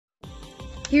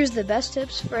Here's the best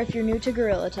tips for if you're new to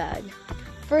Gorilla Tag.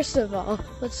 First of all,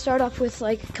 let's start off with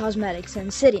like cosmetics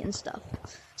and city and stuff.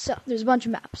 So there's a bunch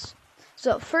of maps.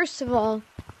 So first of all,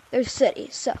 there's city.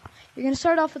 So you're gonna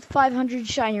start off with 500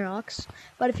 shiny rocks.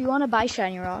 But if you want to buy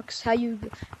shiny rocks,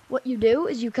 what you do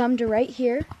is you come to right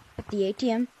here at the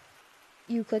ATM.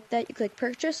 You click that, you click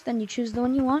purchase, then you choose the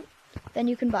one you want, then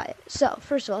you can buy it. So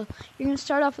first of all, you're gonna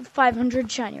start off with 500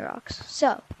 shiny rocks.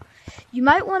 So you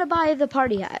might want to buy the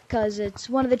party hat because it's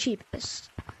one of the cheapest.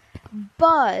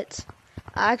 But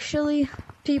actually,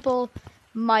 people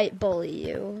might bully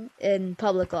you in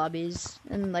public lobbies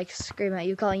and like scream at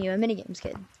you calling you a minigames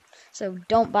kid. So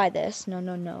don't buy this.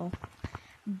 No.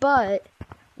 But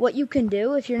what you can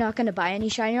do if you're not going to buy any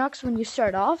shiny rocks when you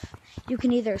start off, you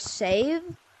can either save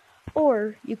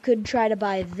or you could try to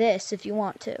buy this if you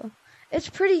want to. It's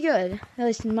pretty good, at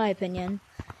least in my opinion.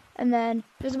 And then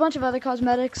there's a bunch of other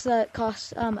cosmetics that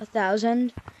cost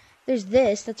 1,000. There's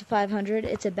this, that's a 500.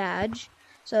 It's a badge.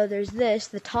 So there's this,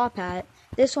 the top hat.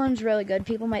 This one's really good.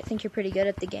 People might think you're pretty good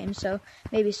at the game, so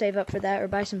maybe save up for that or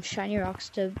buy some shiny rocks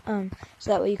to so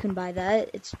that way you can buy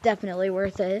that. It's definitely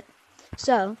worth it.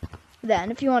 So then,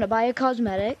 if you want to buy a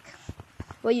cosmetic,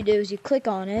 what you do is you click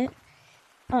on it.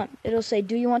 It'll say,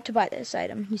 "Do you want to buy this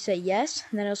item?" You say yes,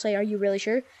 and then it'll say, "Are you really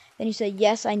sure?" Then you say,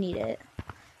 "Yes, I need it."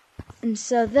 And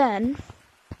so then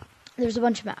there's a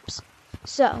bunch of maps.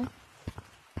 So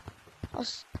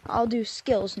I'll do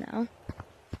skills now.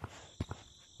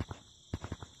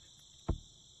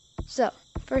 So,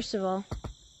 first of all,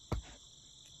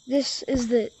 this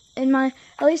is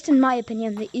at least in my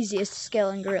opinion, the easiest skill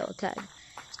in Gorilla Tag.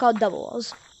 It's called double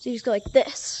walls. So you just go like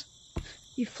this.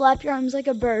 You flap your arms like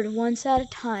a bird once at a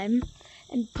time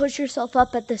and push yourself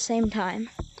up at the same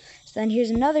time. So then here's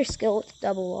another skill with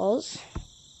double walls.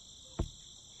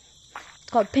 It's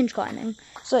called pinch climbing.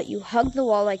 So you hug the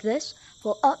wall like this,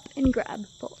 pull up and grab,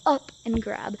 pull up and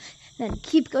grab. Then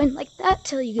keep going like that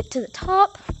till you get to the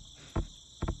top.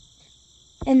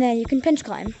 And then you can pinch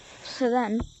climb. So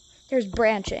then, there's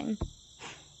branching.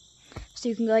 So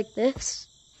you can go like this.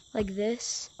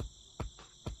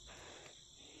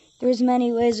 There's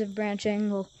many ways of branching.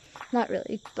 Well, not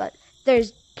really, but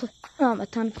there's a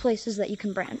ton of places that you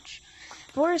can branch.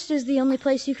 Forest is the only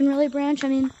place you can really branch. I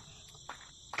mean,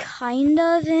 kind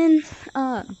of in,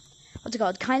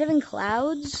 kind of in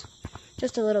clouds.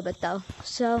 Just a little bit, though.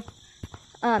 So,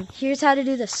 here's how to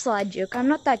do the slide juke. I'm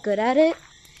not that good at it,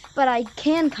 but I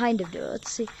can kind of do it.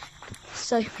 Let's see.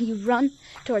 So you run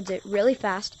towards it really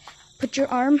fast. Put your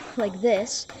arm like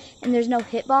this, and there's no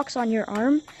hitbox on your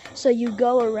arm. So you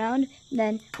go around, and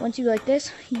then once you go like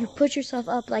this, you push yourself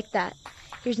up like that.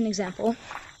 Here's an example.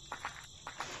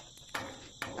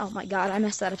 Oh my god, I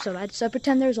messed that up so bad. So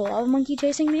pretend there's a lava monkey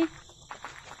chasing me.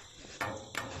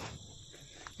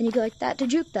 And you go like that to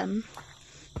juke them.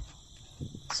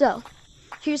 So,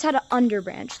 here's how to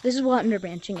underbranch. This is what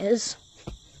underbranching is.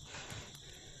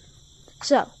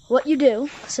 So, what you do,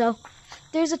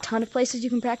 there's a ton of places you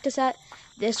can practice at.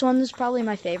 This one's probably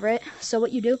my favorite. So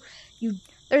what you do,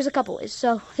 there's a couple ways.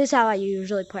 So this is how I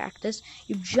usually practice.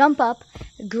 You jump up,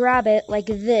 grab it like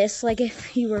this, like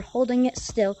if you were holding it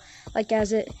still, like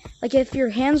if your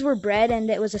hands were bread and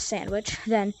it was a sandwich.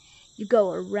 Then you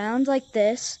go around like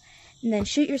this, and then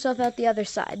shoot yourself out the other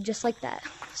side, just like that.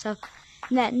 So,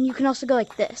 and then you can also go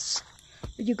like this.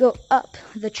 You go up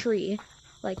the tree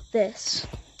like this.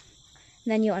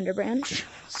 And then you underbranch.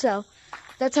 So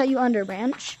that's how you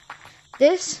underbranch.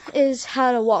 This is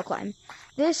how to wall climb.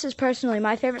 This is personally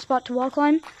my favorite spot to wall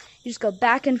climb. You just go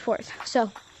back and forth.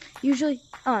 So usually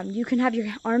you can have your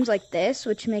arms like this,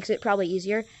 which makes it probably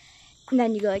easier. And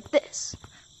then you go like this,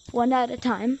 one at a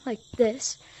time, like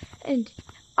this. And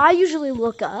I usually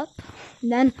look up.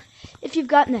 And then if you've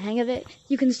gotten the hang of it,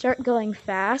 you can start going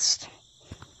fast.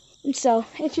 And so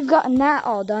if you've gotten that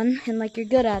all done and like you're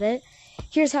good at it,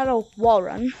 here's how to wall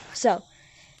run. So,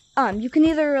 you can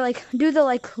either like do the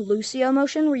like Lucio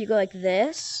motion where you go like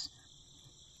this,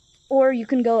 or you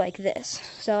can go like this.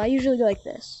 So I usually go like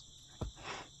this.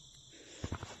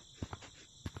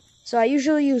 So I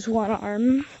usually use one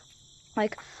arm.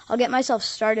 Like I'll get myself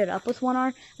started up with one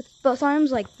arm, with both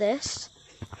arms like this.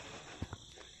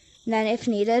 And then if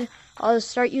needed, I'll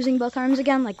start using both arms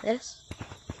again like this.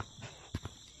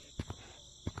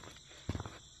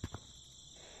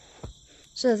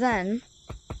 So then,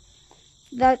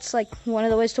 that's like one of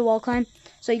the ways to wall climb.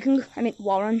 So you can,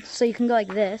 wall run. So you can go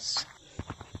like this.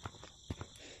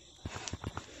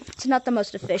 It's not the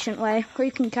most efficient way, or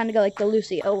you can kind of go like the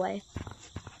Lucio way.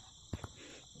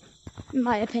 In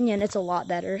my opinion, it's a lot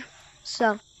better.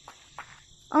 So,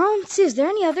 let's see, is there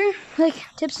any other, like,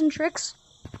 tips and tricks?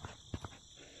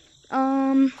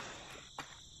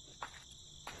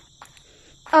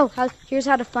 Oh, here's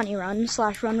how to funny run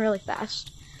 / run really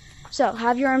fast. So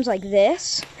have your arms like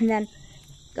this, and then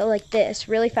go like this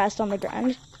really fast on the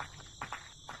ground.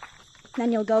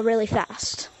 Then you'll go really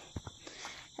fast.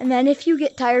 And then if you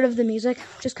get tired of the music,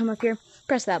 just come up here,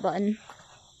 press that button.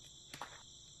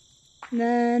 And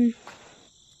then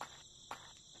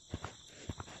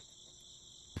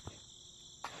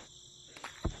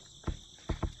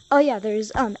oh yeah,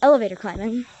 there's elevator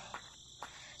climbing.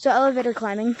 So elevator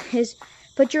climbing is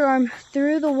put your arm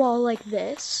through the wall like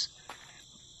this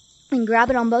and grab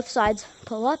it on both sides,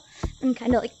 pull up, and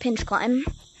kind of like pinch climb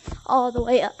all the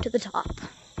way up to the top.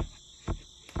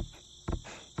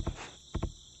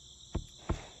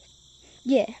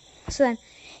 Yeah, so then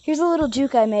here's a little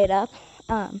juke I made up.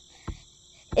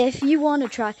 If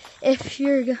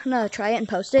you're gonna try it and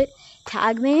post it,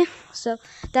 tag me so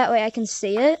that way I can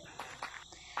see it.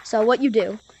 So what you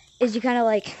do is you kind of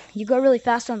like, you go really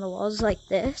fast on the walls like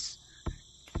this.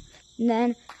 And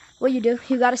then what you do,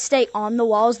 you gotta stay on the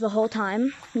walls the whole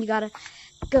time. You gotta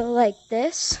go like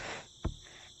this.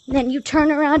 And then you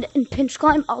turn around and pinch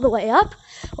climb all the way up,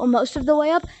 or most of the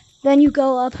way up. Then you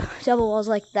go up double walls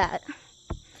like that.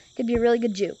 Could be a really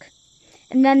good juke.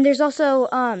 And then there's also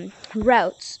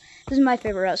routes. This is my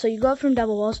favorite route. So you go up from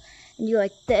double walls and you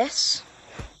like this.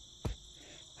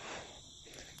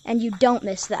 And you don't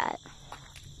miss that.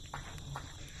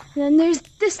 And then there's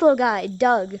this little guy,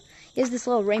 Doug. He has this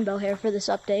little rainbow hair for this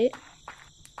update.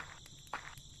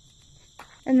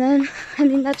 And then, I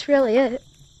mean, that's really it.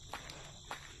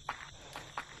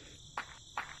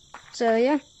 So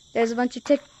yeah, there's a bunch of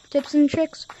tips and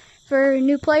tricks for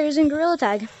new players in Gorilla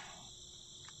Tag.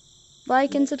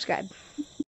 Like and subscribe.